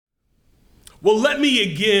Well, let me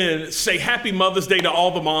again say happy Mother's Day to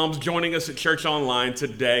all the moms joining us at Church Online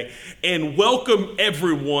today, and welcome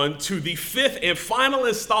everyone to the fifth and final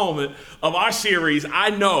installment of our series,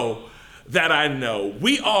 I Know That I Know.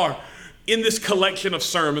 We are in this collection of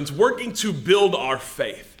sermons working to build our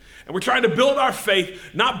faith. And we're trying to build our faith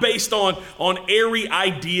not based on airy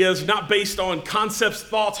ideas, not based on concepts,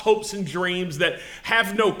 thoughts, hopes, and dreams that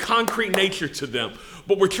have no concrete nature to them.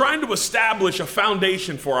 But we're trying to establish a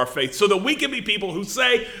foundation for our faith so that we can be people who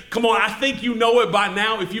say, come on, I think you know it by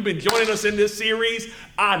now. If you've been joining us in this series,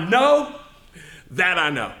 I know that I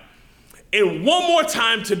know. And one more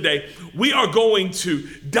time today, we are going to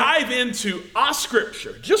dive into our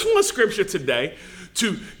scripture, just one scripture today,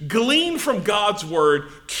 to glean from God's word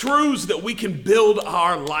truths that we can build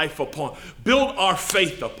our life upon, build our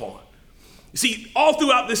faith upon. You see, all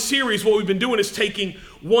throughout this series, what we've been doing is taking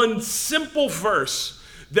one simple verse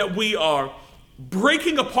that we are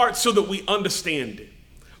breaking apart so that we understand it.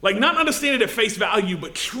 Like not understand it at face value,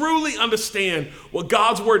 but truly understand what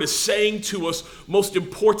God's word is saying to us, most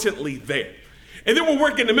importantly there. And then we're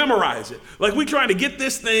working to memorize it. Like we're trying to get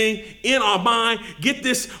this thing in our mind, get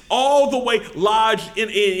this all the way lodged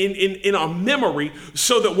in our memory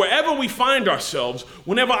so that wherever we find ourselves,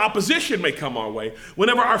 whenever opposition may come our way,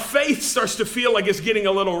 whenever our faith starts to feel like it's getting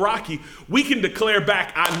a little rocky, we can declare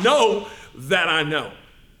back, I know that I know.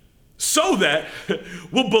 So that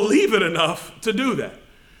we'll believe it enough to do that.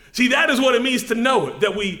 See, that is what it means to know it,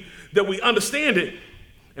 that we understand it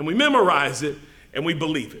and we memorize it and we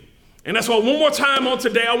believe it. And that's why one more time on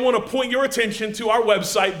today, I want to point your attention to our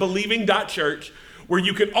website, believing.church, where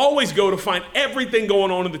you can always go to find everything going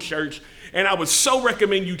on in the church. And I would so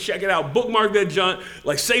recommend you check it out, bookmark that junk,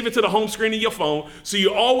 like save it to the home screen of your phone so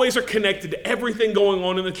you always are connected to everything going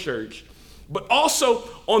on in the church. But also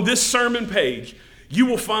on this sermon page, you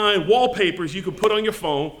will find wallpapers you can put on your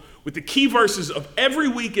phone with the key verses of every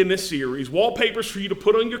week in this series, wallpapers for you to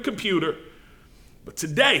put on your computer. But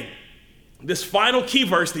today, this final key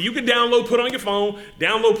verse that you can download, put on your phone,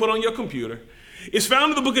 download, put on your computer, is found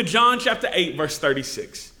in the book of John chapter 8, verse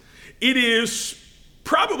 36. It is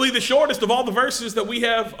probably the shortest of all the verses that we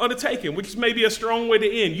have undertaken, which is maybe a strong way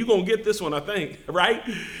to end. You're going to get this one, I think, right?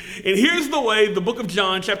 And here's the way the book of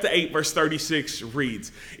John chapter 8, verse 36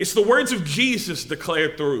 reads. It's the words of Jesus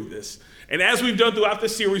declared through this. And as we've done throughout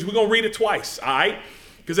this series, we're going to read it twice, all right?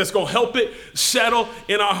 Because that's going to help it settle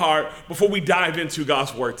in our heart before we dive into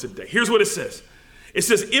God's word today. Here's what it says. It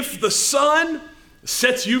says, if the Son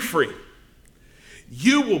sets you free,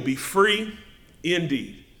 you will be free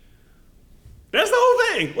indeed. That's the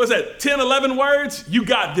whole thing. What's that, 10, 11 words? You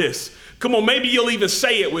got this. Come on, maybe you'll even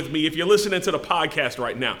say it with me if you're listening to the podcast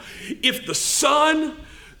right now. If the Son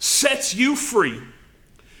sets you free,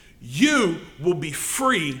 you will be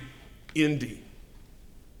free indeed.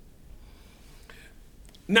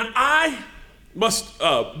 Now, I must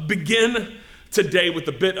begin today with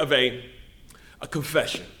a bit of a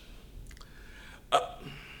confession.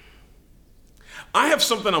 I have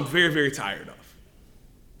something I'm very, very tired of.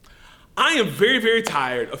 I am very, very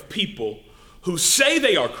tired of people who say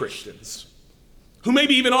they are Christians, who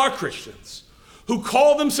maybe even are Christians, who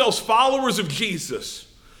call themselves followers of Jesus,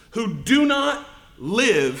 who do not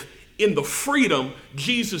live in the freedom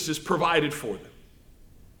Jesus has provided for them.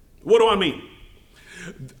 What do I mean?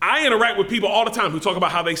 I interact with people all the time who talk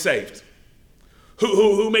about how they saved,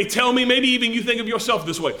 who may tell me, maybe even you think of yourself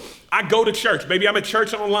this way. I go to church. Maybe I'm at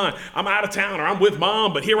church online. I'm out of town or I'm with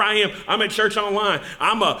mom, but here I am. I'm at church online.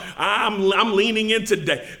 I'm leaning in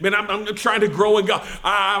today. Man, I'm trying to grow in God.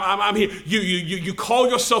 I'm here. You call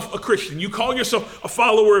yourself a Christian. You call yourself a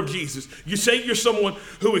follower of Jesus. You say you're someone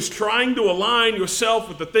who is trying to align yourself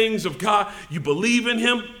with the things of God. You believe in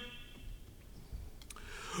him,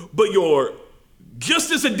 but you're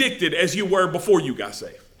just as addicted as you were before you got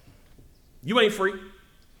saved. You ain't free.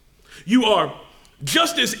 You are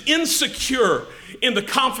just as insecure in the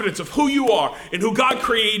confidence of who you are and who God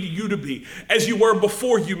created you to be as you were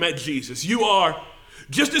before you met Jesus. You are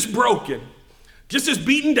just as broken, just as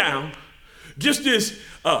beaten down, just as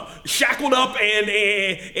shackled up and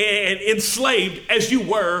enslaved as you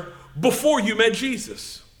were before you met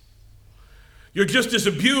Jesus. You're just as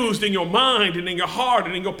abused in your mind and in your heart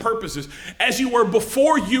and in your purposes as you were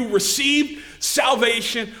before you received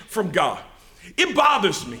salvation from God. It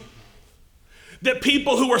bothers me that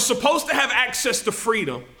people who are supposed to have access to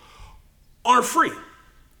freedom aren't free.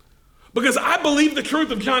 Because I believe the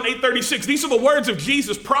truth of John 8:36. These are the words of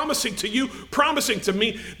Jesus promising to you, promising to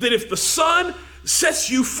me, that if the Son sets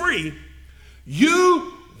you free,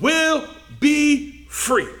 you will be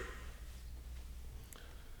free.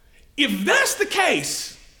 If that's the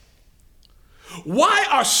case, Why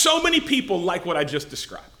are so many people like what I just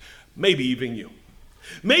described? Maybe even you.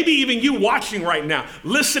 Maybe even you watching right now,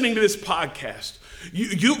 listening to this podcast.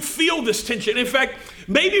 You feel this tension. In fact,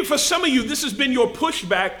 maybe for some of you, this has been your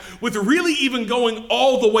pushback with really even going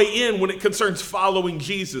all the way in when it concerns following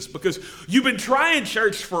Jesus, because you've been trying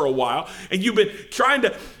church for a while and you've been trying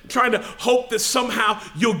to hope that somehow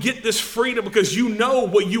you'll get this freedom because you know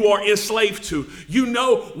what you are enslaved to. You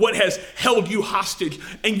know what has held you hostage,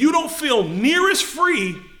 and you don't feel near as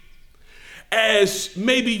free as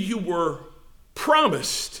maybe you were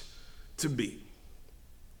promised to be.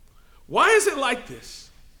 Why is it like this?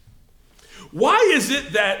 Why is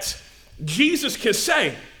it that Jesus can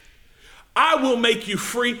say, I will make you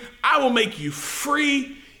free, I will make you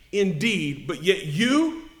free indeed, but yet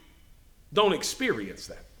you don't experience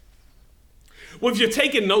that? Well, if you're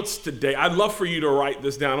taking notes today, I'd love for you to write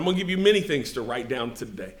this down. I'm going to give you many things to write down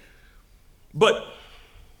today. But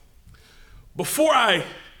before I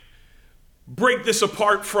break this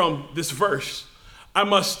apart from this verse, I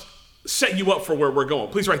must set you up for where we're going.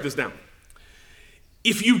 Please write this down.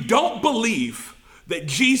 If you don't believe that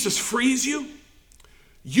Jesus frees you,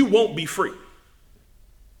 you won't be free.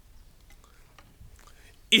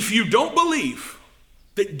 If you don't believe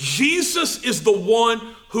that Jesus is the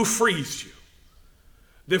one who frees you,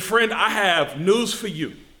 then friend, I have news for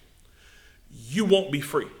you. You won't be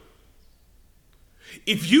free.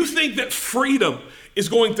 If you think that freedom is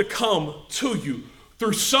going to come to you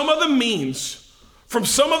through some other means, from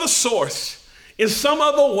some other source, in some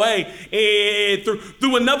other way,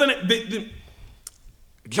 through another,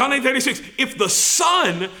 John 8:36, if the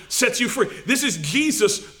Son sets you free, this is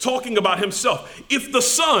Jesus talking about himself. If the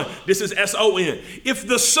Son, this is S-O-N, if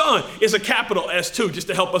the Son is a capital S-2, just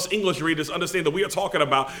to help us English readers understand that we are talking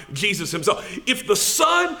about Jesus himself. If the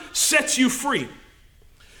Son sets you free,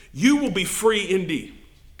 you will be free indeed.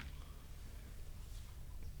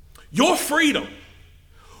 Your freedom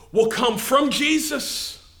will come from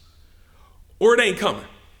Jesus, or it ain't coming.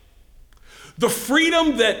 The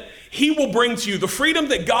freedom that he will bring to you, the freedom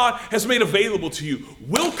that God has made available to you,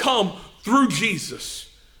 will come through Jesus.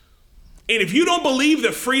 And if you don't believe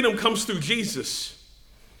that freedom comes through Jesus,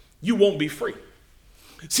 you won't be free.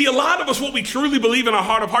 See, a lot of us, what we truly believe in our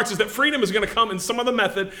heart of hearts is that freedom is going to come in some other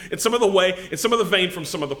method, in some other way, in some other vein, from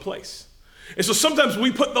some other place. And so sometimes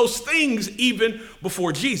we put those things even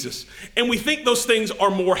before Jesus. And we think those things are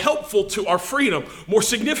more helpful to our freedom, more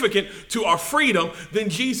significant to our freedom than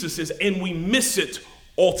Jesus is. And we miss it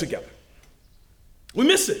altogether. We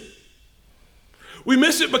miss it. We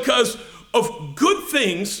miss it because of good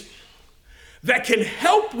things that can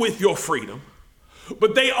help with your freedom,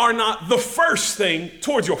 but they are not the first thing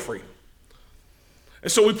towards your freedom.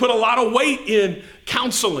 And so we put a lot of weight in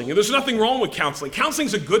counseling. And there's nothing wrong with counseling. Counseling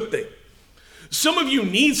is a good thing. Some of you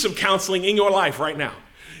need some counseling in your life right now.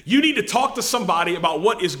 You need to talk to somebody about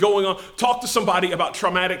what is going on. Talk to somebody about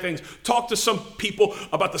traumatic things. Talk to some people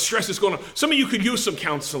about the stress that's going on. Some of you could use some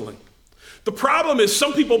counseling. The problem is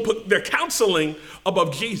some people put their counseling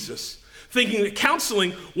above Jesus, thinking that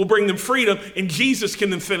counseling will bring them freedom and Jesus can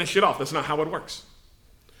then finish it off. That's not how it works.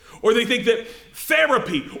 Or they think that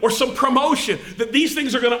therapy or some promotion, that these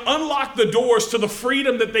things are going to unlock the doors to the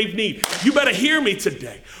freedom that they need. You better hear me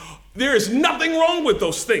today. There is nothing wrong with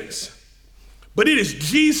those things, but it is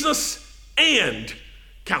Jesus and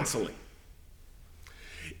counseling.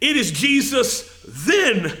 It is Jesus,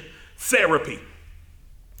 then therapy.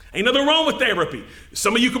 Ain't nothing wrong with therapy.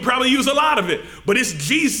 Some of you could probably use a lot of it, but it's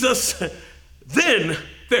Jesus, then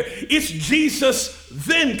therapy. It's Jesus,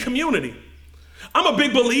 then community. I'm a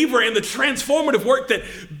big believer in the transformative work that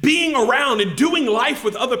being around and doing life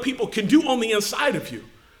with other people can do on the inside of you.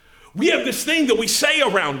 We have this thing that we say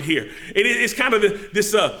around here. It's kind of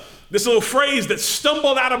this little phrase that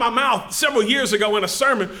stumbled out of my mouth several years ago in a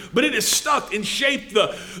sermon, but it has stuck and shaped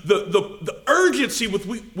the urgency with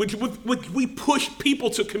which we push people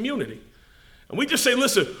to community. And we just say,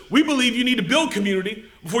 listen, we believe you need to build community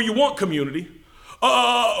before you want community.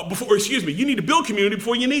 You need to build community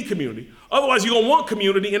before you need community. Otherwise, you're going to want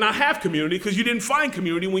community and not have community because you didn't find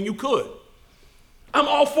community when you could. I'm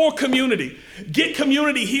all for community. Get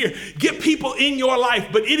community here. Get people in your life.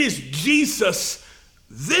 But it is Jesus,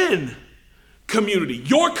 then community.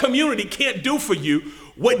 Your community can't do for you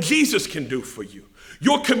what Jesus can do for you.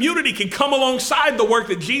 Your community can come alongside the work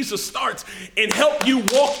that Jesus starts and help you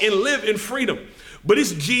walk and live in freedom. But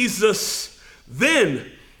it's Jesus, then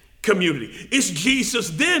community. It's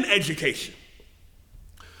Jesus, then education.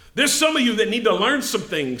 There's some of you that need to learn some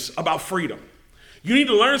things about freedom. You need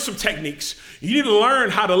to learn some techniques. You need to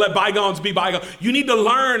learn how to let bygones be bygones. You need to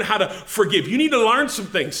learn how to forgive. You need to learn some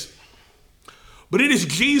things. But it is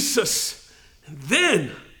Jesus,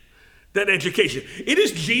 then that education. It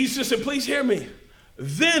is Jesus, and please hear me,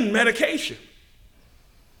 then medication.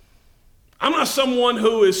 I'm not someone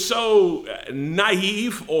who is so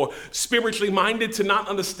naive or spiritually minded to not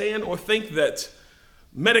understand or think that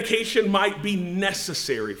medication might be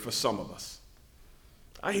necessary for some of us.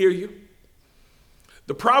 I hear you.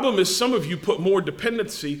 The problem is some of you put more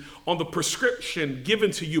dependency on the prescription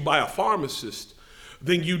given to you by a pharmacist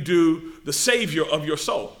than you do the Savior of your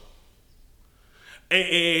soul.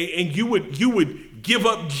 And you would give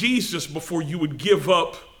up Jesus before you would give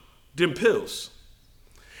up them pills.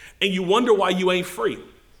 And you wonder why you ain't free.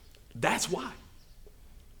 That's why.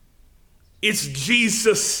 It's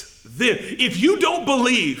Jesus then. If you don't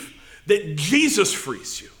believe that Jesus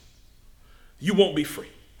frees you, you won't be free.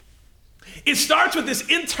 It starts with this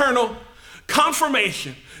internal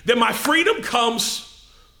confirmation that my freedom comes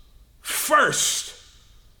first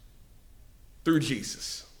through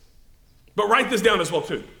Jesus. But write this down as well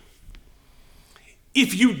too.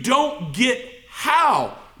 If you don't get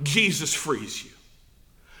how Jesus frees you,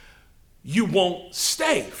 you won't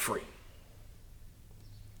stay free.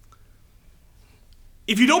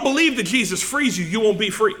 If you don't believe that Jesus frees you, you won't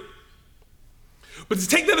be free. But to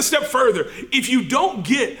take that a step further, if you don't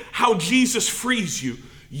get how Jesus frees you,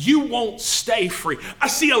 you won't stay free. I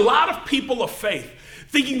see a lot of people of faith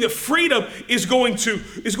thinking that freedom is going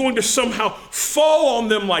to somehow fall on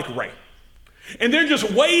them like rain. And they're just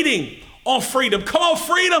waiting on freedom. Come on,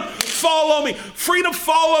 freedom, fall on me. Freedom,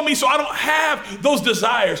 fall on me so I don't have those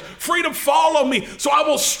desires. Freedom, fall on me so I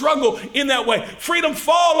won't struggle in that way. Freedom,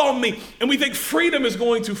 fall on me. And we think freedom is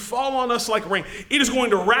going to fall on us like rain. It is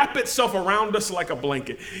going to wrap itself around us like a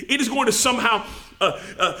blanket. It is going to somehow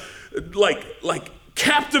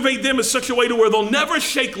captivate them in such a way to where they'll never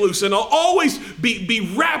shake loose and they'll always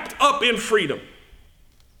be wrapped up in freedom.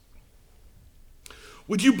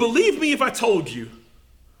 Would you believe me if I told you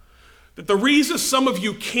that the reason some of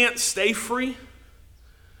you can't stay free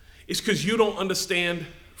is because you don't understand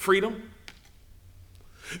freedom?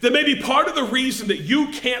 That maybe part of the reason that you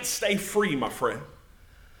can't stay free, my friend,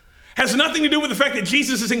 has nothing to do with the fact that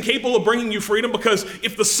Jesus is incapable of bringing you freedom, because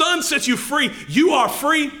if the Son sets you free, you are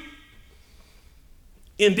free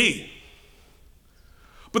indeed.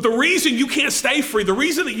 But the reason you can't stay free, the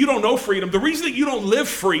reason that you don't know freedom, the reason that you don't live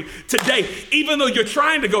free today, even though you're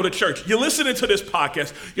trying to go to church, you're listening to this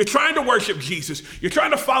podcast, you're trying to worship Jesus, you're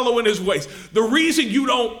trying to follow in his ways, the reason you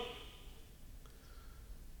don't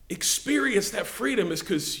experience that freedom is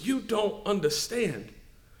because you don't understand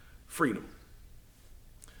freedom.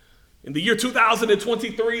 In the year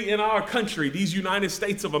 2023 in our country, these United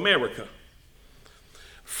States of America,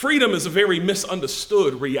 freedom is a very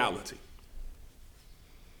misunderstood reality.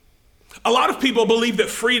 A lot of people believe that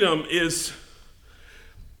freedom is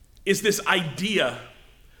this idea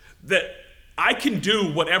that I can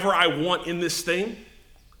do whatever I want in this thing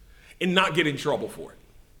and not get in trouble for it.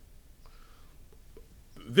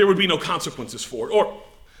 There would be no consequences for it. Or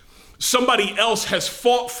somebody else has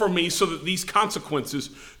fought for me so that these consequences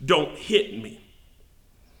don't hit me.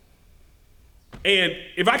 And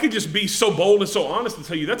if I could just be so bold and so honest to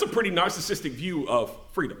tell you, that's a pretty narcissistic view of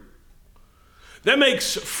freedom. That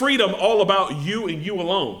makes freedom all about you and you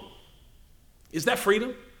alone. Is that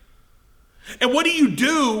freedom? And what do you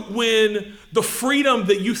do when the freedom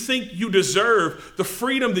that you think you deserve, the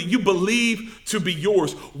freedom that you believe to be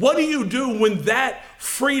yours, what do you do when that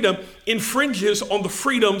freedom infringes on the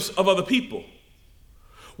freedoms of other people?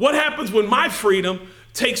 What happens when my freedom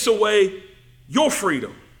takes away your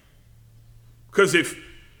freedom? Because if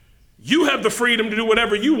you have the freedom to do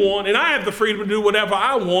whatever you want, and I have the freedom to do whatever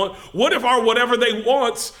I want, what if our whatever they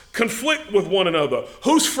wants conflict with one another?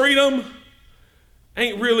 Whose freedom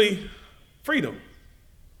ain't really freedom?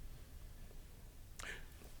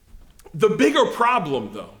 The bigger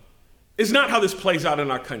problem, though, is not how this plays out in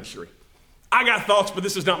our country. I got thoughts, but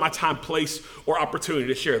this is not my time, place, or opportunity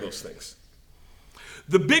to share those things.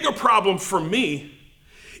 The bigger problem for me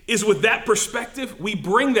is with that perspective, we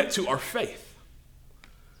bring that to our faith.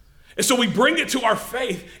 And so we bring it to our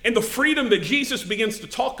faith, and the freedom that Jesus begins to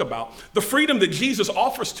talk about, the freedom that Jesus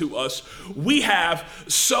offers to us, we have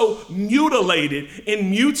so mutilated and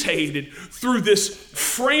mutated through this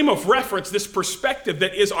frame of reference, this perspective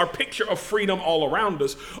that is our picture of freedom all around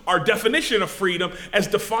us, our definition of freedom as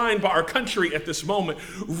defined by our country at this moment,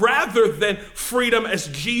 rather than freedom as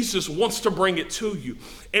Jesus wants to bring it to you,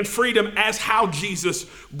 and freedom as how Jesus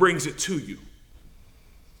brings it to you.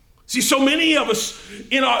 See, so many of us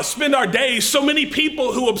spend our days, so many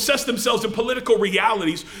people who obsess themselves in political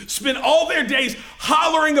realities spend all their days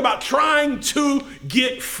hollering about trying to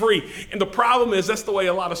get free. And the problem is that's the way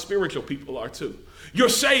a lot of spiritual people are too. You're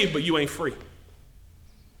saved, but you ain't free.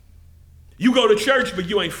 You go to church, but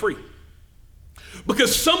you ain't free.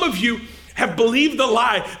 Because some of you have believed the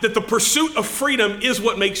lie that the pursuit of freedom is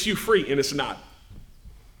what makes you free, and it's not.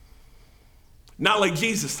 Not like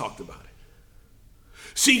Jesus talked about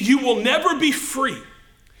it. See, you will never be free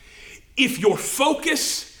if your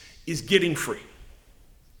focus is getting free.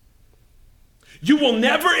 You will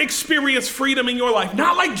never experience freedom in your life,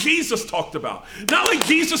 not like Jesus talked about. Not like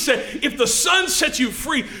Jesus said, if the Son sets you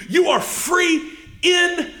free, you are free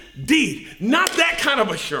indeed. Not that kind of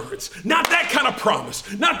assurance, not that kind of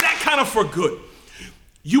promise, not that kind of for good.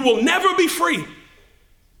 You will never be free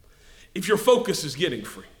if your focus is getting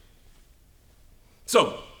free.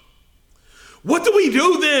 So, what do we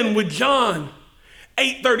do then with John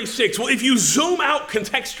 8:36? Well, if you zoom out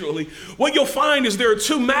contextually, what you'll find is there are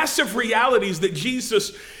two massive realities that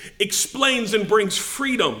Jesus explains and brings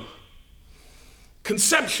freedom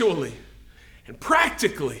conceptually and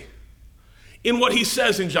practically in what he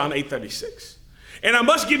says in John 8:36. And I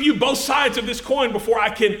must give you both sides of this coin before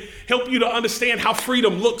I can help you to understand how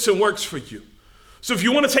freedom looks and works for you. So if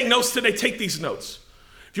you want to take notes today, take these notes.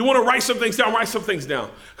 If you want to write some things down, write some things down.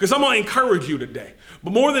 Because I'm going to encourage you today.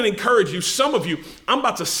 But more than encourage you, some of you, I'm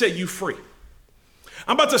about to set you free.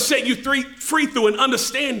 I'm about to set you free through an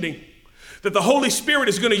understanding that the Holy Spirit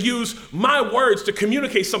is going to use my words to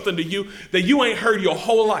communicate something to you that you ain't heard your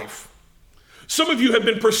whole life. Some of you have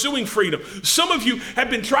been pursuing freedom. Some of you have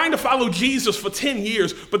been trying to follow Jesus for 10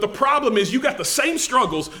 years, but the problem is you got the same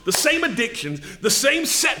struggles, the same addictions, the same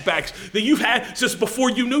setbacks that you've had since before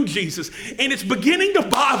you knew Jesus. And it's beginning to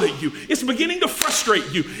bother you. It's beginning to frustrate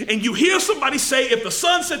you. And you hear somebody say, if the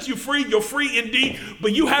Son sets you free, you're free indeed,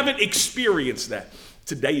 but you haven't experienced that.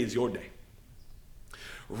 Today is your day.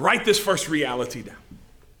 Write this first reality down.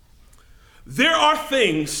 There are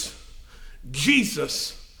things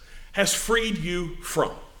Jesus has freed you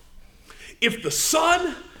from. If the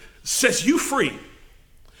Son sets you free,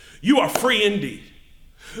 you are free indeed.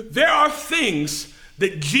 There are things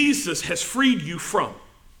that Jesus has freed you from.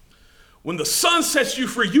 When the Son sets you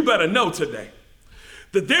free, you better know today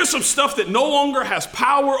that there's some stuff that no longer has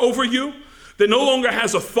power over you, that no longer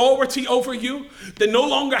has authority over you, that no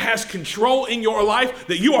longer has control in your life,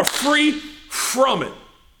 that you are free from it.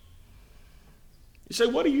 You say,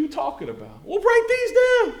 what are you talking about? Well, write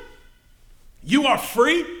these down. You are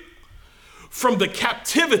free from the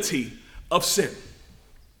captivity of sin.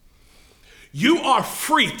 You are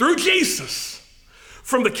free through Jesus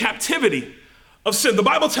from the captivity of sin. The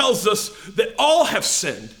Bible tells us that all have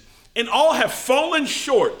sinned and all have fallen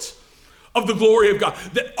short of the glory of God,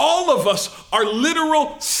 that all of us are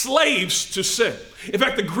literal slaves to sin. In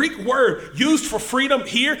fact, the Greek word used for freedom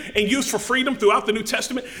here and used for freedom throughout the New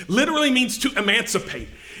Testament literally means to emancipate.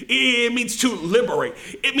 It means to liberate.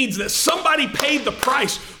 It means that somebody paid the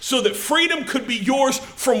price so that freedom could be yours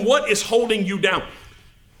from what is holding you down.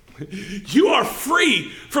 You are free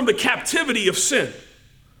from the captivity of sin.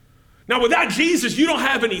 Now, without Jesus, you don't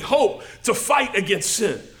have any hope to fight against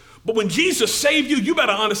sin. But when Jesus saved you, you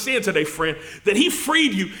better understand today, friend, that he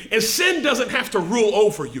freed you and sin doesn't have to rule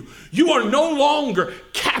over you. You are no longer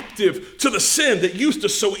captive to the sin that used to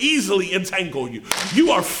so easily entangle you.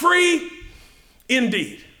 You are free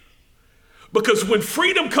indeed. Because when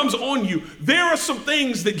freedom comes on you, there are some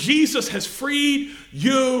things that Jesus has freed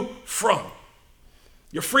you from.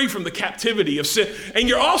 You're free from the captivity of sin, and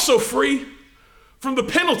you're also free from the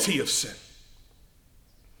penalty of sin.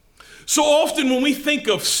 So often when we think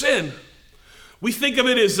of sin, we think of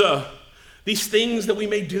it as these things that we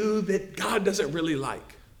may do that God doesn't really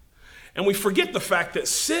like. And we forget the fact that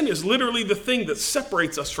sin is literally the thing that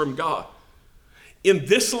separates us from God in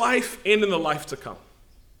this life and in the life to come.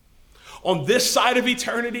 On this side of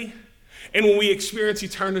eternity, and when we experience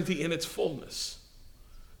eternity in its fullness.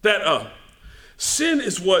 That sin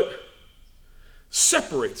is what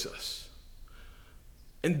separates us.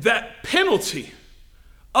 And that penalty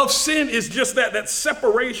of sin is just that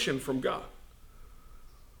separation from God.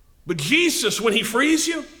 But Jesus, when he frees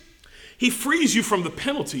you from the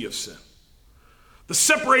penalty of sin. The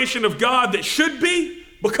separation of God that should be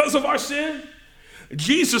because of our sin.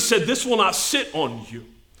 Jesus said, this will not sit on you.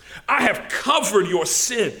 I have covered your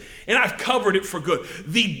sin, and I've covered it for good.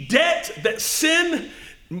 The debt that sin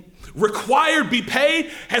required be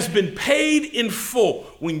paid has been paid in full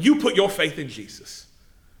when you put your faith in Jesus.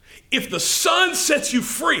 If the Son sets you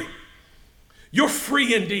free, you're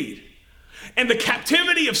free indeed. And the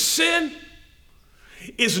captivity of sin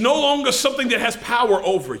is no longer something that has power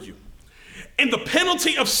over you. And the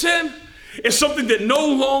penalty of sin is something that no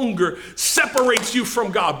longer separates you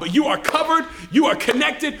from God, but you are covered, you are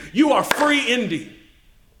connected, you are free indeed.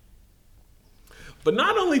 But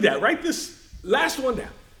not only that, write this last one down.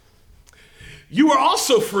 you are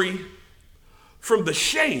also free from the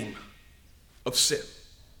shame of sin.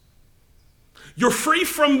 You're free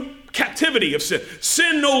from captivity of sin.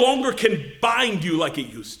 Sin no longer can bind you like it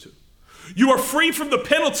used to. You are free from the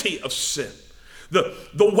penalty of sin.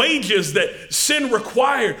 The wages that sin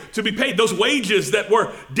required to be paid, those wages that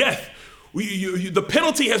were death, the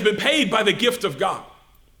penalty has been paid by the gift of God.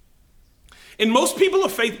 And most people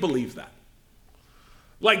of faith believe that.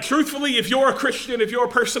 Like, truthfully, if you're a Christian, if you're a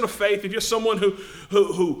person of faith, if you're someone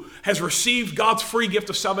who has received God's free gift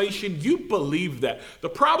of salvation, you believe that. The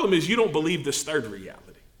problem is you don't believe this third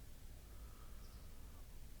reality.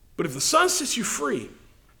 But if the Son sets you free,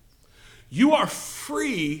 you are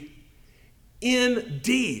free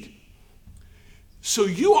indeed. So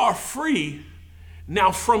you are free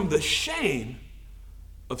now from the shame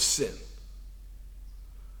of sin.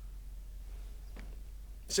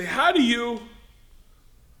 Say, how do you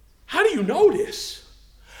know this?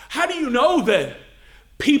 How do you know that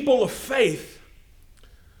people of faith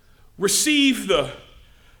receive the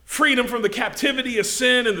freedom from the captivity of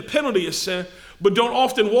sin and the penalty of sin, but don't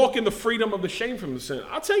often walk in the freedom of the shame from the sin?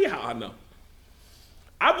 I'll tell you how I know.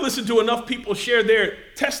 I've listened to enough people share their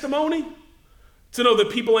testimony to know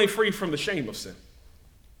that people ain't free from the shame of sin.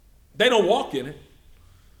 They don't walk in it.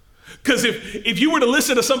 Because if you were to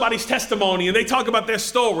listen to somebody's testimony and they talk about their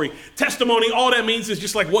story, testimony, all that means is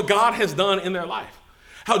just like what God has done in their life.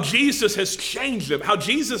 How Jesus has changed them, how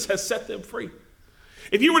Jesus has set them free.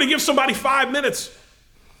 If you were to give somebody 5 minutes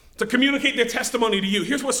to communicate their testimony to you,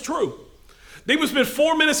 here's what's true. They would spend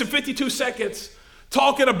 4 minutes and 52 seconds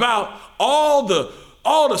talking about all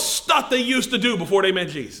the stuff they used to do before they met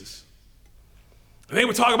Jesus. And they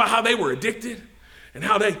would talk about how they were addicted and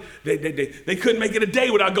how they couldn't make it a day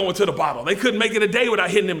without going to the bottle. They couldn't make it a day without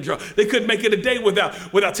hitting them drugs. They couldn't make it a day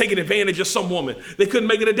without taking advantage of some woman. They couldn't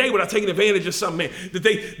make it a day without taking advantage of some man.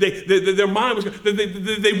 That their mind was,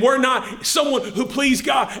 they were not someone who pleased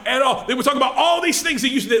God at all. They were talking about all these things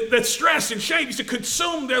that stress and shame used to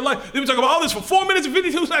consume their life. They were talking about all this for 4 minutes and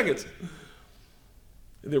 52 seconds.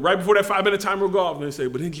 And then right before that 5 minute timer will go off, and they say,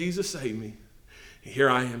 but then Jesus saved me. And here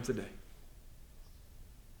I am today.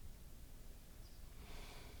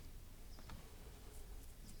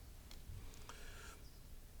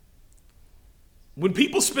 When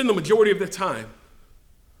people spend the majority of their time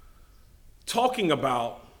talking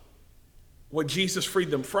about what Jesus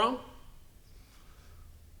freed them from,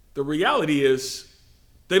 the reality is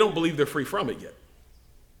they don't believe they're free from it yet.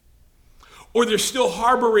 Or they're still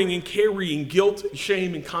harboring and carrying guilt,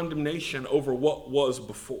 shame, and condemnation over what was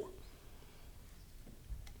before.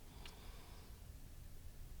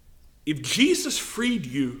 If Jesus freed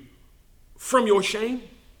you from your shame,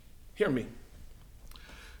 hear me.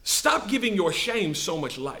 Stop giving your shame so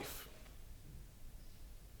much life.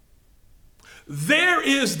 There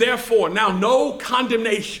is therefore now no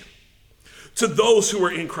condemnation to those who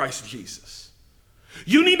are in Christ Jesus.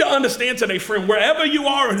 You need to understand today, friend, wherever you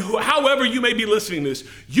are and however you may be listening to this,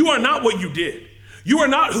 you are not what you did. You are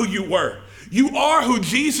not who you were. You are who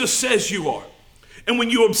Jesus says you are. And when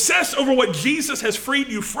you obsess over what Jesus has freed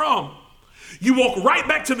you from, you walk right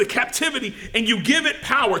back to the captivity and you give it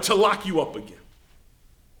power to lock you up again.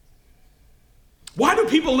 Why do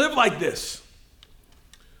people live like this?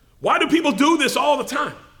 Why do people do this all the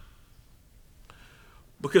time?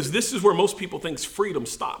 Because this is where most people think freedom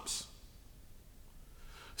stops.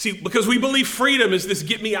 See, because we believe freedom is this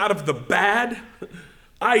get me out of the bad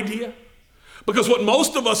idea. Because what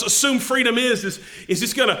most of us assume freedom is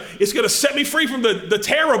it's gonna set me free from the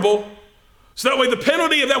terrible, so that way the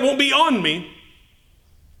penalty of that won't be on me.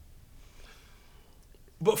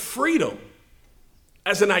 But freedom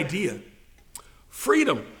as an idea,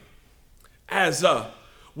 freedom as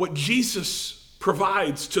what Jesus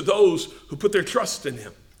provides to those who put their trust in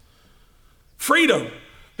him. Freedom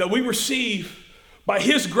that we receive by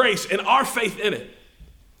his grace and our faith in it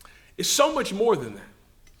is so much more than that.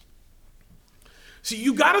 See,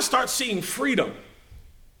 you got to start seeing freedom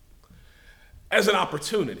as an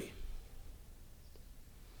opportunity.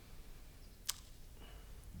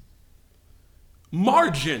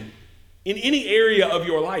 Margin in any area of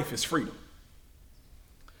your life is freedom.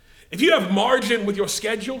 If you have margin with your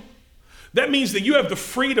schedule, that means that you have the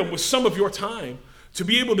freedom with some of your time to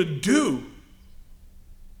be able to do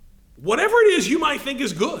whatever it is you might think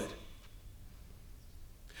is good.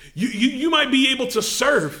 You might be able to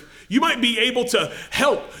serve. You might be able to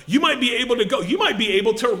help. You might be able to go. You might be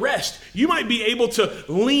able to rest. You might be able to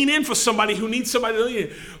lean in for somebody who needs somebody to lean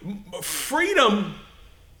in. Freedom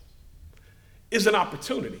is an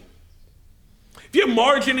opportunity. If you have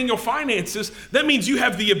margin in your finances, that means you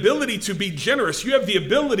have the ability to be generous. You have the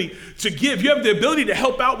ability to give. You have the ability to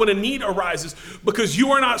help out when a need arises because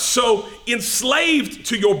you are not so enslaved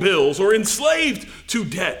to your bills or enslaved to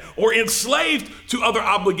debt or enslaved to other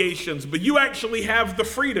obligations, but you actually have the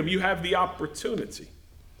freedom. You have the opportunity.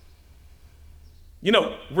 You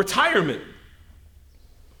know, retirement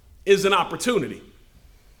is an opportunity.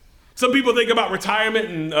 Some people think about retirement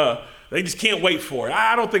and they just can't wait for it.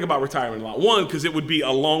 I don't think about retirement a lot. One, because it would be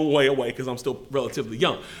a long way away because I'm still relatively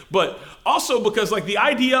young. But also because like the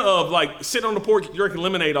idea of like sitting on the porch drinking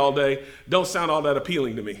lemonade all day don't sound all that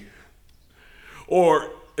appealing to me. Or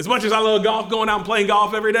as much as I love golf, going out and playing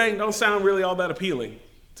golf every day don't sound really all that appealing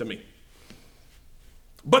to me.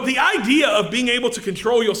 But the idea of being able to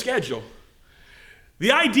control your schedule,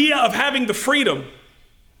 the idea of having the freedom,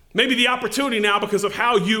 maybe the opportunity now because of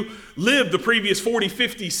how you lived the previous 40,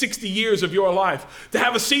 50, 60 years of your life, to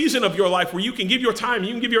have a season of your life where you can give your time,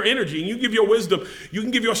 you can give your energy, and you can give your wisdom, you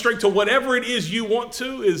can give your strength to whatever it is you want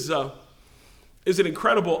to is an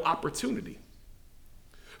incredible opportunity.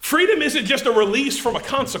 Freedom isn't just a release from a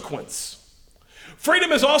consequence.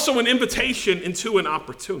 Freedom is also an invitation into an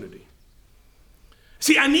opportunity.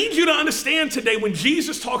 See, I need you to understand today when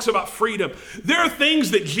Jesus talks about freedom, there are things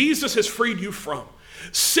that Jesus has freed you from.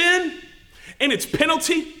 Sin and its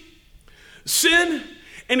penalty, sin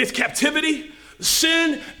and its captivity,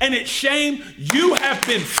 sin and its shame, you have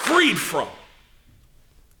been freed from.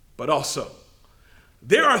 But also,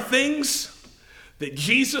 there are things that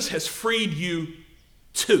Jesus has freed you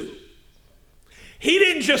to. He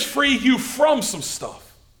didn't just free you from some stuff.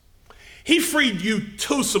 He freed you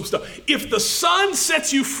to some stuff. If the Son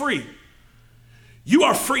sets you free, you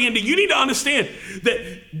are free indeed. You need to understand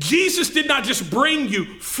that Jesus did not just bring you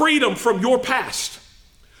freedom from your past,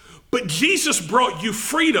 but Jesus brought you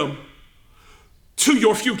freedom to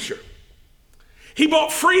your future. He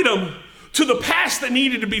brought freedom to the past that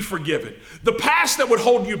needed to be forgiven, the past that would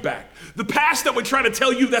hold you back, the past that would try to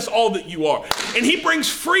tell you that's all that you are. And he brings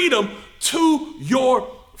freedom to your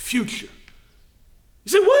future.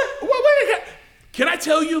 You say, what? Can I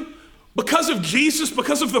tell you? Because of Jesus,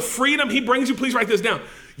 because of the freedom he brings you, please write this down.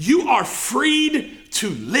 You are freed to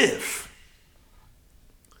live.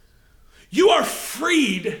 You are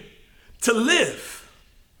freed to live.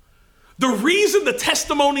 The reason the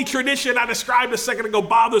testimony tradition I described a second ago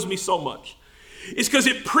bothers me so much is because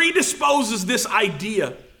it predisposes this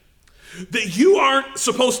idea that you aren't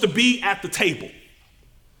supposed to be at the table.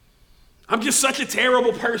 I'm just such a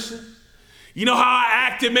terrible person. You know how I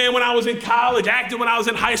acted, man, when I was in college, acted when I was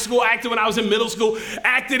in high school, acted when I was in middle school,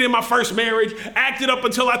 acted in my first marriage, acted up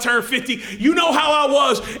until I turned 50. You know how I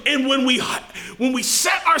was. And when we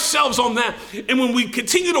set ourselves on that, and when we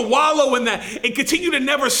continue to wallow in that, and continue to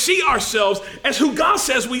never see ourselves as who God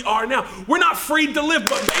says we are now, we're not freed to live,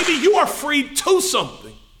 but baby, you are freed to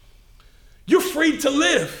something. You're freed to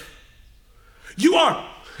live. You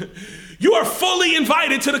are fully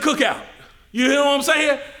invited to the cookout. You know what I'm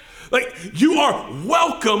saying? Like, you are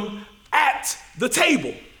welcome at the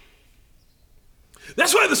table.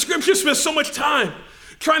 That's why the scripture spends so much time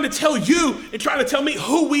trying to tell you and trying to tell me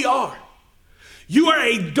who we are. You are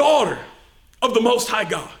a daughter of the Most High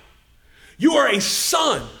God. You are a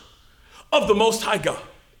son of the Most High God.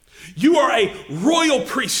 You are a royal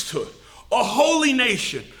priesthood, a holy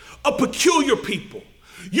nation, a peculiar people.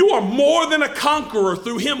 You are more than a conqueror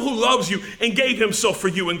through him who loves you and gave himself for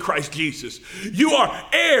you in Christ Jesus. You are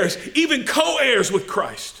heirs, even co-heirs with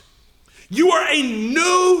Christ. You are a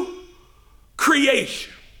new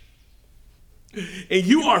creation. And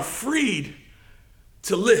you are freed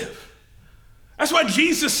to live. That's why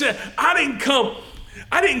Jesus said, I didn't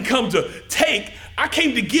come to take, I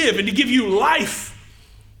came to give and to give you life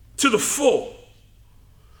to the full.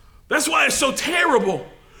 That's why it's so terrible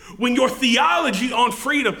when your theology on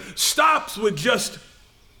freedom stops with just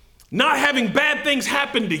not having bad things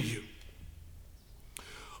happen to you.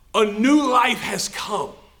 A new life has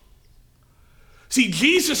come. See,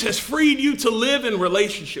 Jesus has freed you to live in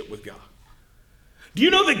relationship with God. Do you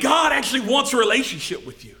know that God actually wants a relationship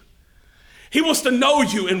with you? He wants to know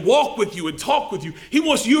you and walk with you and talk with you. He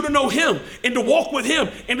wants you to know him and to walk with him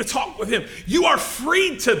and to talk with him. You are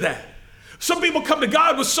freed to that. Some people come to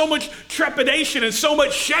God with so much trepidation and so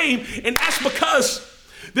much shame, and that's because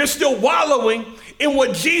they're still wallowing in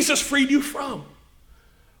what Jesus freed you from.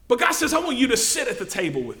 But God says, I want you to sit at the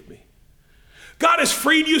table with me. God has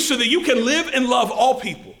freed you so that you can live and love all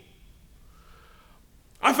people.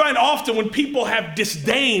 I find often when people have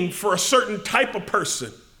disdain for a certain type of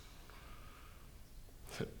person,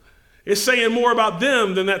 it's saying more about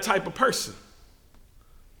them than that type of person.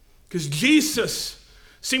 Because Jesus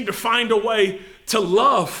seemed to find a way to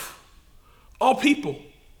love all people.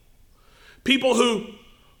 People who,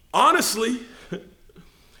 honestly,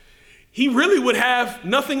 he really would have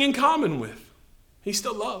nothing in common with. He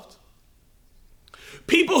still loved.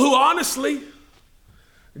 People who, honestly,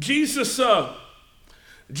 Jesus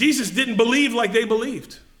didn't believe like they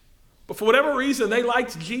believed. But for whatever reason, they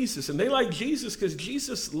liked Jesus. And they liked Jesus because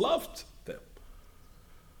Jesus loved them.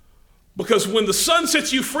 Because when the Son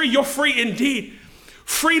sets you free, you're free indeed.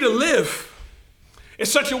 Free to live in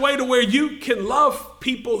such a way to where you can love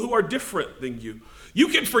people who are different than you. You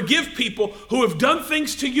can forgive people who have done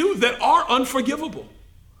things to you that are unforgivable.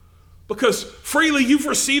 Because freely you've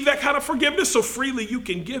received that kind of forgiveness, so freely you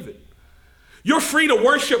can give it. You're free to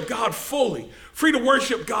worship God fully, free to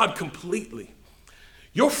worship God completely.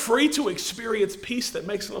 You're free to experience peace that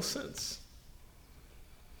makes no sense.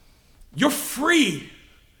 You're free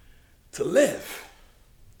to live.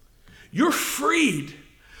 You're freed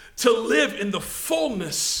to live in the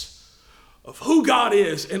fullness of who God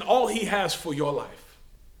is and all he has for your life.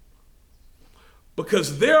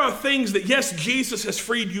 Because there are things that, yes, Jesus has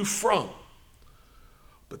freed you from,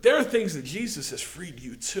 but there are things that Jesus has freed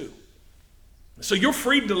you to. So you're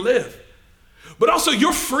freed to live, but also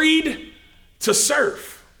you're freed to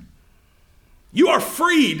serve. You are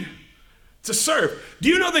freed to serve. Do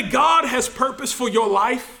you know that God has purpose for your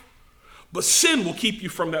life, but sin will keep you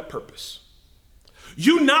from that purpose?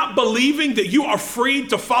 You not believing that you are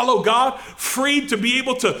freed to follow God, freed to be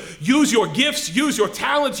able to use your gifts, use your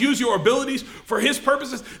talents, use your abilities for his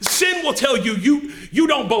purposes. Sin will tell you you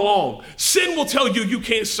don't belong. Sin will tell you you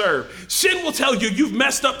can't serve. Sin will tell you you've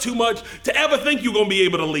messed up too much to ever think you're going to be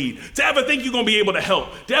able to lead, to ever think you're going to be able to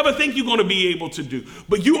help, to ever think you're going to be able to do.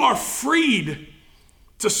 But you are freed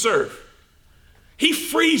to serve. He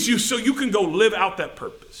frees you so you can go live out that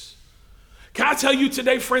purpose. Can I tell you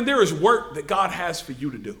today, friend, there is work that God has for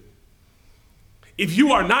you to do. If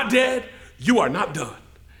you are not dead, you are not done.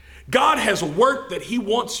 God has work that he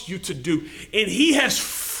wants you to do, and he has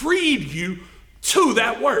freed you to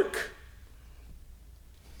that work.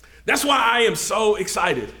 That's why I am so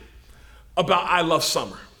excited about I Love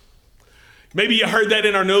Summer. Maybe you heard that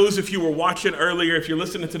in our news if you were watching earlier. If you're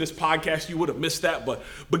listening to this podcast, you would have missed that. But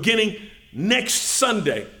beginning next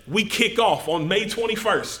Sunday, we kick off on May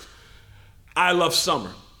 21st. I Love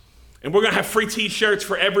Summer. And we're going to have free t-shirts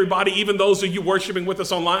for everybody, even those of you worshiping with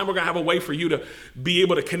us online. We're going to have a way for you to be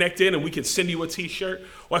able to connect in, and we can send you a t-shirt.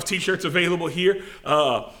 We'll have t-shirts available here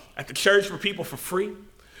at the church for people for free.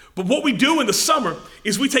 But what we do in the summer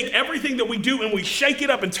is we take everything that we do and we shake it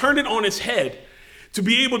up and turn it on its head to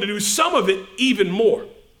be able to do some of it even more.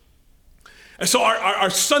 And so our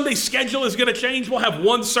Sunday schedule is going to change. We'll have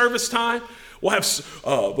one service time. We'll have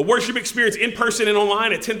the worship experience in person and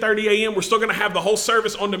online at 10:30 a.m. We're still going to have the whole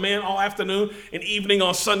service on demand all afternoon and evening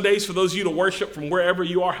on Sundays for those of you to worship from wherever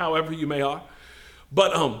you are, however you may are.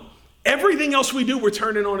 But everything else we do, we're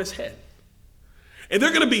turning on its head. And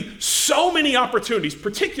there are going to be so many opportunities,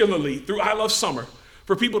 particularly through I Love Summer,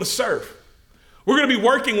 for people to serve. We're going to be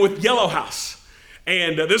working with Yellow House.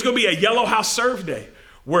 And there's going to be a Yellow House Serve Day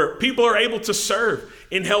where people are able to serve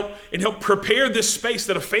and help prepare this space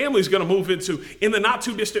that a family is going to move into in the not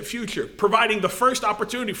too distant future, providing the first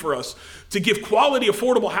opportunity for us to give quality,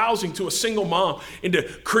 affordable housing to a single mom and to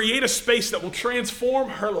create a space that will transform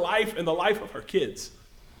her life and the life of her kids.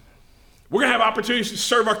 We're going to have opportunities to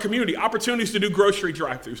serve our community, opportunities to do grocery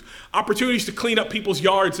drive-thrus, opportunities to clean up people's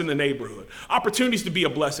yards in the neighborhood, opportunities to be a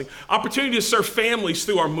blessing, opportunities to serve families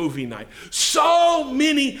through our movie night. So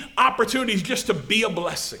many opportunities just to be a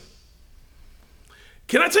blessing.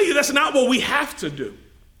 Can I tell you that's not what we have to do,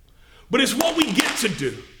 but it's what we get to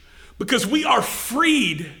do because we are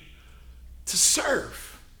freed to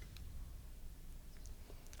serve.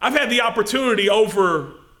 I've had the opportunity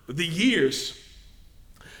over the years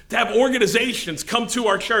to have organizations come to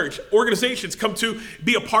our church, organizations come to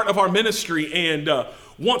be a part of our ministry and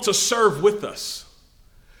want to serve with us.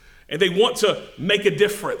 And they want to make a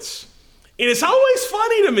difference. And it's always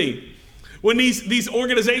funny to me when these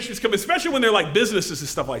organizations come, especially when they're like businesses and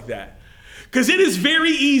stuff like that. Because it is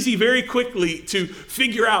very easy, very quickly to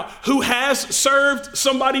figure out who has served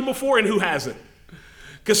somebody before and who hasn't.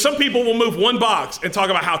 Because some people will move one box and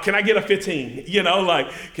talk about how, can I get a 15? You know, like,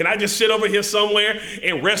 can I just sit over here somewhere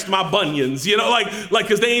and rest my bunions? You know, like,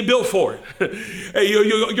 because they ain't built for it.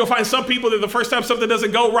 You'll find some people that the first time something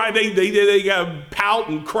doesn't go right, they pout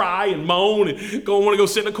and cry and moan and want to go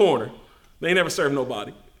sit in a corner. They ain't never served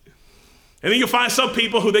nobody. And then you'll find some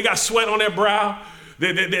people who they got sweat on their brow.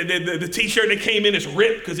 The t-shirt that came in is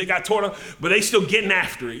ripped because it got torn up, but they still getting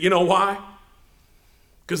after it. You know why?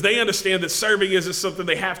 Because they understand that serving isn't something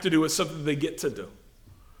they have to do, it's something they get to do.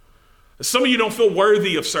 Some of you don't feel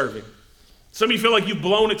worthy of serving. Some of you feel like you've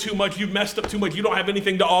blown it too much, you've messed up too much, you don't have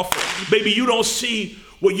anything to offer. Maybe you don't see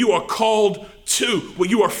what you are called to, what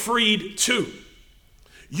you are freed to.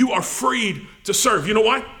 You are freed to serve. You know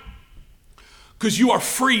why? Because you are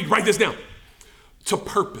freed, write this down, to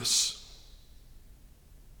purpose.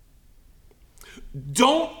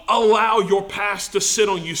 Don't allow your past to sit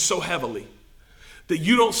on you so heavily that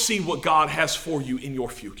you don't see what God has for you in your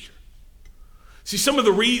future. See, some of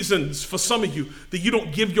the reasons for some of you that you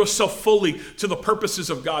don't give yourself fully to the purposes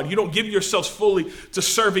of God, you don't give yourselves fully to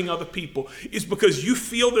serving other people, is because you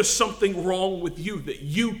feel there's something wrong with you that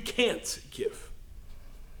you can't give.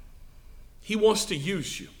 He wants to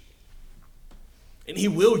use you, and he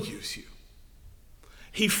will use you.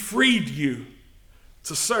 He freed you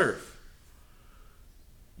to serve.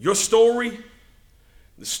 Your story,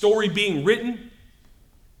 the story being written,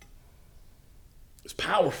 is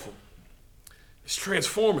powerful. It's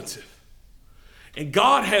transformative. And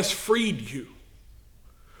God has freed you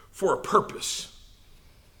for a purpose.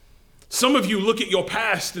 Some of you look at your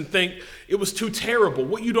past and think it was too terrible.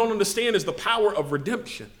 What you don't understand is the power of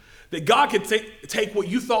redemption. That God could take what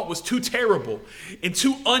you thought was too terrible and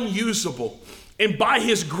too unusable, and by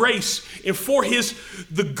his grace and for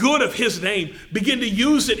the good of his name, begin to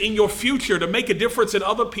use it in your future to make a difference in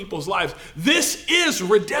other people's lives. This is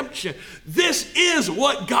redemption. This is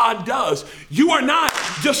what God does. You are not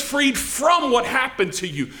just freed from what happened to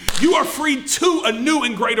you. You are freed to a new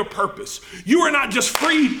and greater purpose. You are not just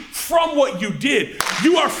freed from what you did.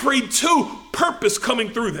 You are freed to purpose coming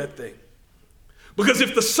through that thing. Because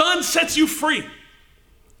if the Son sets you free,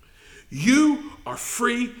 you are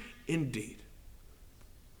free indeed.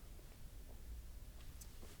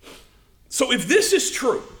 So if this is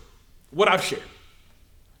true, what I've shared,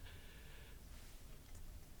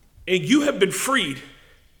 and you have been freed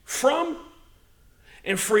from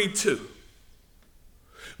and freed to,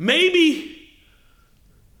 maybe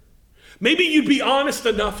you'd be honest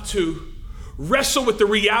enough to wrestle with the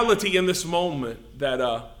reality in this moment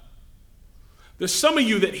that there's some of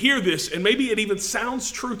you that hear this and maybe it even sounds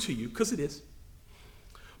true to you, because it is,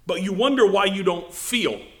 but you wonder why you don't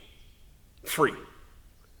feel free.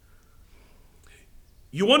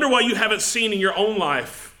 You wonder why you haven't seen in your own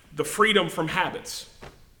life the freedom from habits,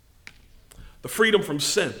 the freedom from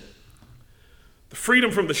sin, the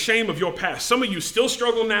freedom from the shame of your past. Some of you still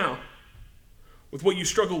struggle now with what you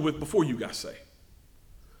struggled with before you got saved.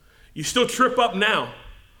 You still trip up now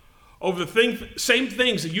over the same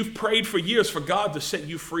things that you've prayed for years for God to set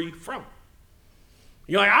you free from.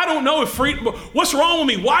 You're like, I don't know if freedom, what's wrong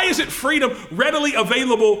with me? Why isn't freedom readily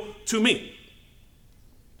available to me?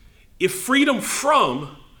 If freedom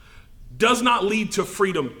from does not lead to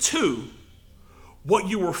freedom to, what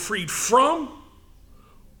you were freed from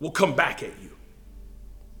will come back at you.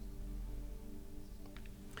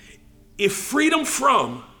 If freedom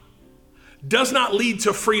from does not lead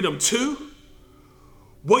to freedom to,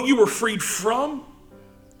 what you were freed from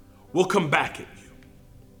will come back at you.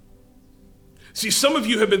 See, some of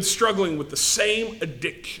you have been struggling with the same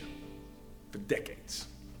addiction for decades.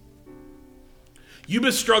 You've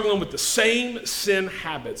been struggling with the same sin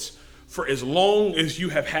habits for as long as you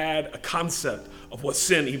have had a concept of what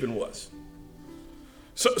sin even was.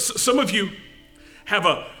 So some of you have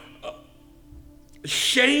a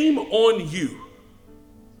shame on you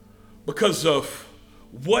because of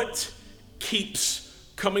what keeps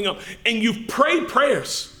coming up. And you've prayed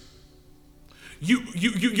prayers.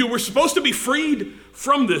 You were supposed to be freed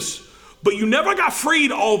from this, but you never got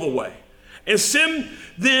freed all the way. And sin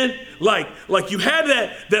then, like you had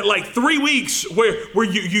that like 3 weeks where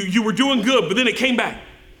you were doing good, but then it came back.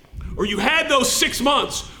 Or you had those 6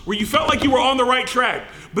 months where you felt like you were on the right track,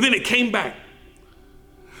 but then it came back.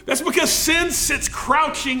 That's because sin sits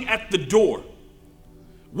crouching at the door,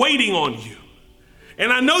 waiting on you.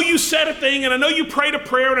 And I know you said a thing, and I know you prayed a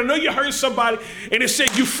prayer, and I know you heard somebody, and it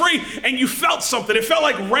said you free, and you felt something. It felt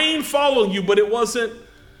like rain following you, but it wasn't.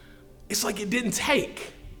 It's like it didn't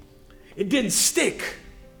take. It didn't stick.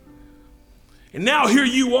 And now here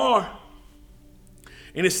you are.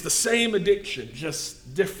 And it's the same addiction,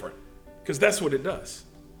 just different. Because that's what it does.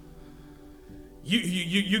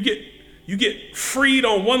 You get freed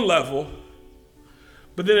on one level,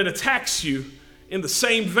 but then it attacks you in the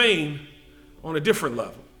same vein on a different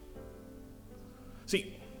level.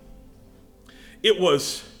 See, it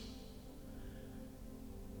was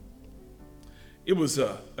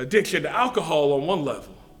addiction to alcohol on one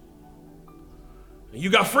level. And you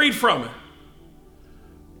got freed from it.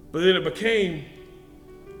 But then it became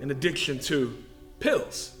an addiction to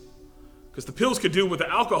pills. Because the pills could do what the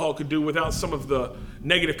alcohol could do without some of the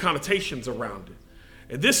negative connotations around it.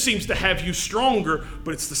 And this seems to have you stronger,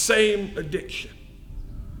 but it's the same addiction.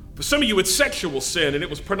 For some of you, it's sexual sin, and it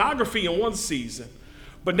was pornography in one season.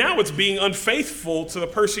 But now it's being unfaithful to the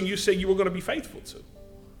person you said you were going to be faithful to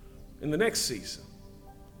in the next season.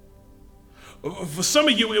 For some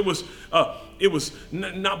of you, it was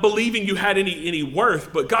not believing you had any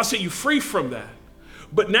worth, but God set you free from that.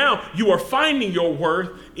 But now you are finding your worth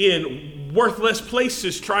in worthless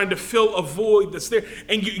places, trying to fill a void that's there,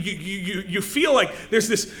 and you feel like there's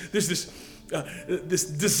this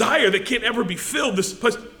desire that can't ever be filled.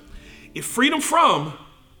 If freedom from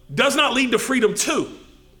does not lead to freedom to,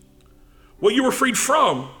 what you were freed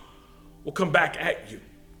from will come back at you.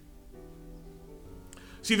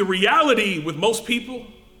 See, the reality with most people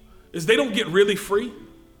is they don't get really free.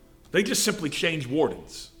 They just simply change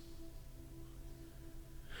wardens.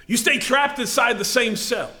 You stay trapped inside the same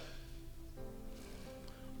cell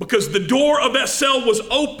because the door of that cell was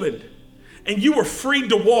opened and you were free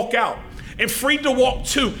to walk out and free to walk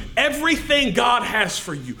to everything God has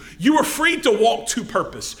for you. You were free to walk to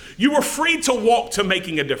purpose. You were free to walk to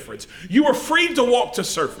making a difference. You were free to walk to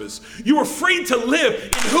surface. You were free to live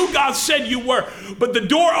in who God said you were. But the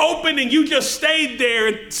door opened and you just stayed there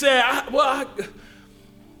and said, I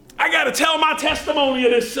got to tell my testimony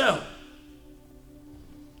of this cell.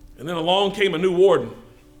 And then along came a new warden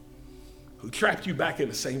who trapped you back in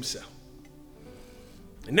the same cell.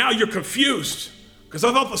 And now you're confused because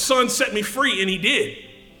I thought the Son set me free, and he did.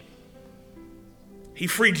 He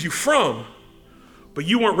freed you from, but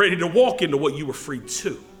you weren't ready to walk into what you were freed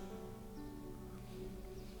to.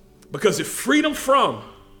 Because if freedom from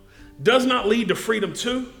does not lead to freedom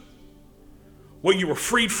to, what you were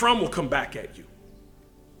freed from will come back at you.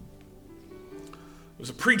 There was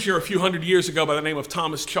a preacher a few hundred years ago by the name of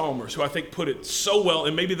Thomas Chalmers who I think put it so well,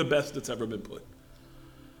 and maybe the best that's ever been put.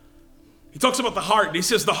 He talks about the heart, and he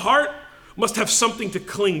says the heart must have something to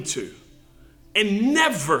cling to, and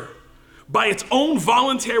never, by its own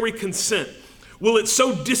voluntary consent, will it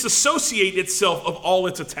so disassociate itself of all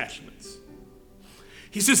its attachments.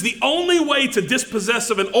 He says the only way to dispossess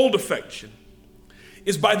of an old affection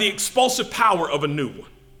is by the expulsive power of a new one.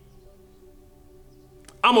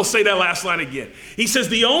 I'm going to say that last line again. He says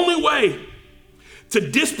the only way to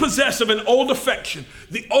dispossess of an old affection,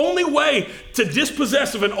 the only way to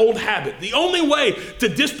dispossess of an old habit, the only way to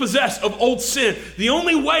dispossess of old sin, the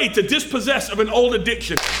only way to dispossess of an old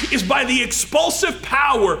addiction is by the expulsive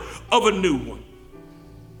power of a new one.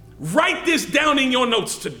 Write this down in your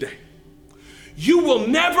notes today. You will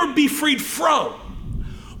never be freed from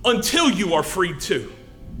until you are freed to.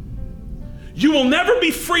 You will never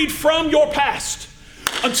be freed from your past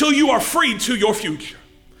until you are freed to your future.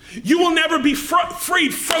 You will never be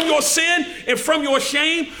freed from your sin and from your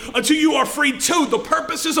shame until you are freed to the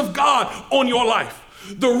purposes of God on your life.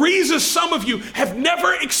 The reason some of you have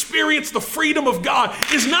never experienced the freedom of God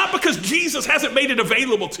is not because Jesus hasn't made it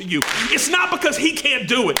available to you. It's not because he can't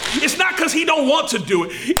do it. It's not because he don't want to do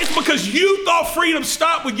it. It's because you thought freedom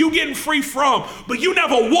stopped with you getting free from, but you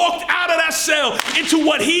never walked out of that cell into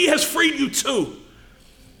what he has freed you to.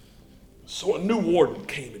 So a new warden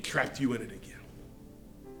came and trapped you in it again.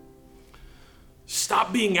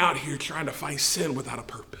 Stop being out here trying to fight sin without a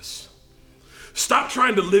purpose. Stop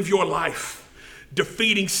trying to live your life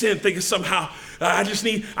defeating sin, thinking somehow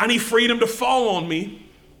I need freedom to fall on me.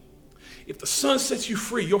 If the Son sets you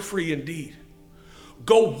free, you're free indeed.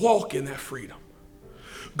 Go walk in that freedom.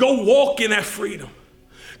 Go walk in that freedom.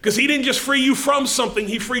 Because he didn't just free you from something,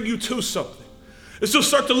 he freed you to something. And so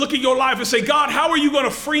start to look at your life and say, God, how are you going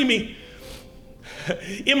to free me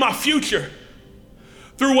in my future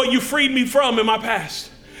through what you freed me from in my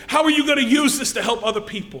past? How are you going to use this to help other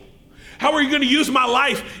people? How are you going to use my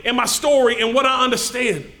life and my story and what I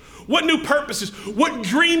understand? What new purposes, what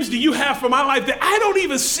dreams do you have for my life that I don't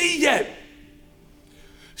even see yet?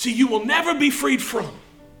 See, you will never be freed from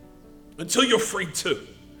until you're freed to.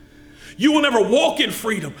 You will never walk in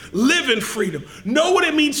freedom, live in freedom, know what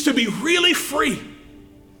it means to be really free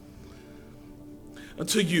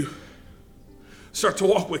until you start to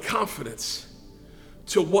walk with confidence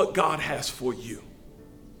to what God has for you.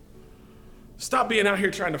 Stop being out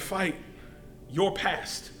here trying to fight your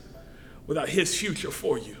past without his future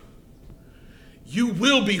for you. You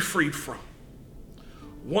will be freed from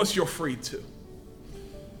once you're freed to.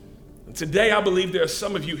 And today I believe there are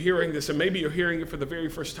some of you hearing this, and maybe you're hearing it for the very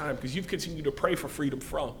first time because you've continued to pray for freedom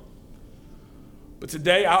from. But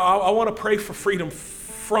today I want to pray for freedom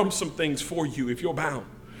from some things for you if you're bound.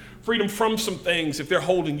 Freedom from some things if they're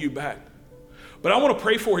holding you back. But I want to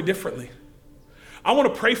pray for it differently. I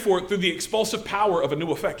want to pray for it through the expulsive power of a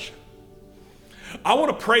new affection. I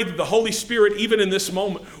want to pray that the Holy Spirit, even in this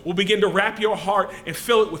moment, will begin to wrap your heart and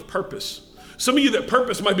fill it with purpose. Some of you, that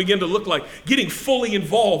purpose might begin to look like getting fully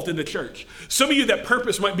involved in the church. Some of you, that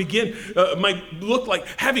purpose might look like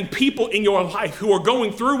having people in your life who are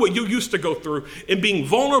going through what you used to go through and being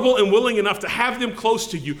vulnerable and willing enough to have them close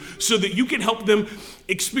to you so that you can help them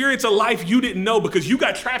experience a life you didn't know because you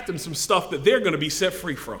got trapped in some stuff that they're going to be set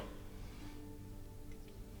free from.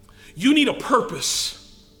 You need a purpose.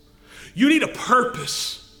 You need a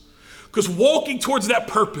purpose, because walking towards that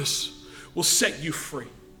purpose will set you free.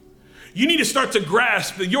 You need to start to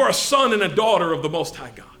grasp that you're a son and a daughter of the Most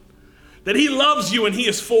High God, that he loves you and he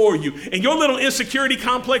is for you. And your little insecurity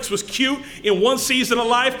complex was cute in one season of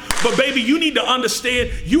life, but baby, you need to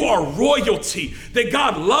understand you are royalty, that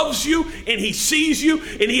God loves you and he sees you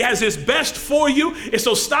and he has his best for you. And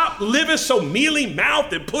so stop living so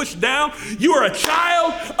mealy-mouthed and pushed down. You are a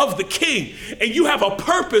child of the King and you have a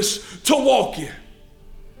purpose to walk in.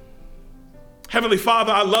 Heavenly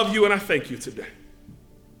Father, I love you and I thank you today.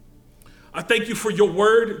 I thank you for your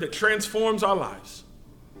word that transforms our lives.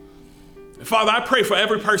 And Father, I pray for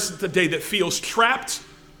every person today that feels trapped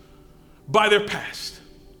by their past.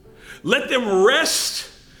 Let them rest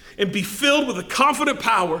and be filled with the confident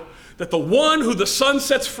power that the one who the Son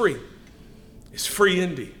sets free is free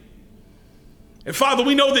indeed. And Father,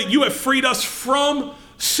 we know that you have freed us from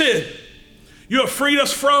sin. You have freed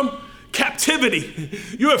us from captivity.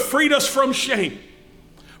 You have freed us from shame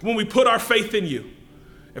when we put our faith in you.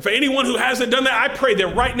 And for anyone who hasn't done that, I pray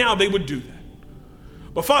that right now they would do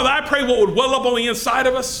that. But Father, I pray what would well up on the inside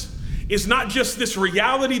of us is not just this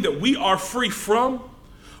reality that we are free from,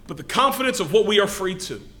 but the confidence of what we are free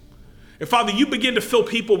to. And Father, you begin to fill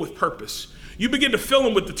people with purpose. You begin to fill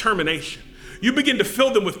them with determination. You begin to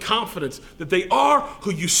fill them with confidence that they are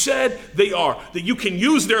who you said they are, that you can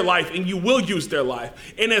use their life and you will use their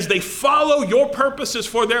life. And as they follow your purposes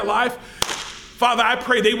for their life, Father, I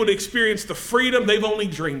pray they would experience the freedom they've only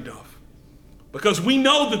dreamed of, because we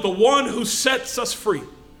know that the one who sets us free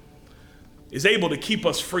is able to keep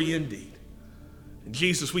us free indeed. And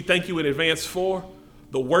Jesus, we thank you in advance for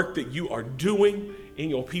the work that you are doing in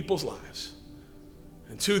your people's lives.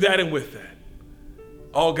 And to that and with that,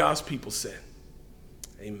 all God's people said,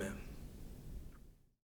 amen.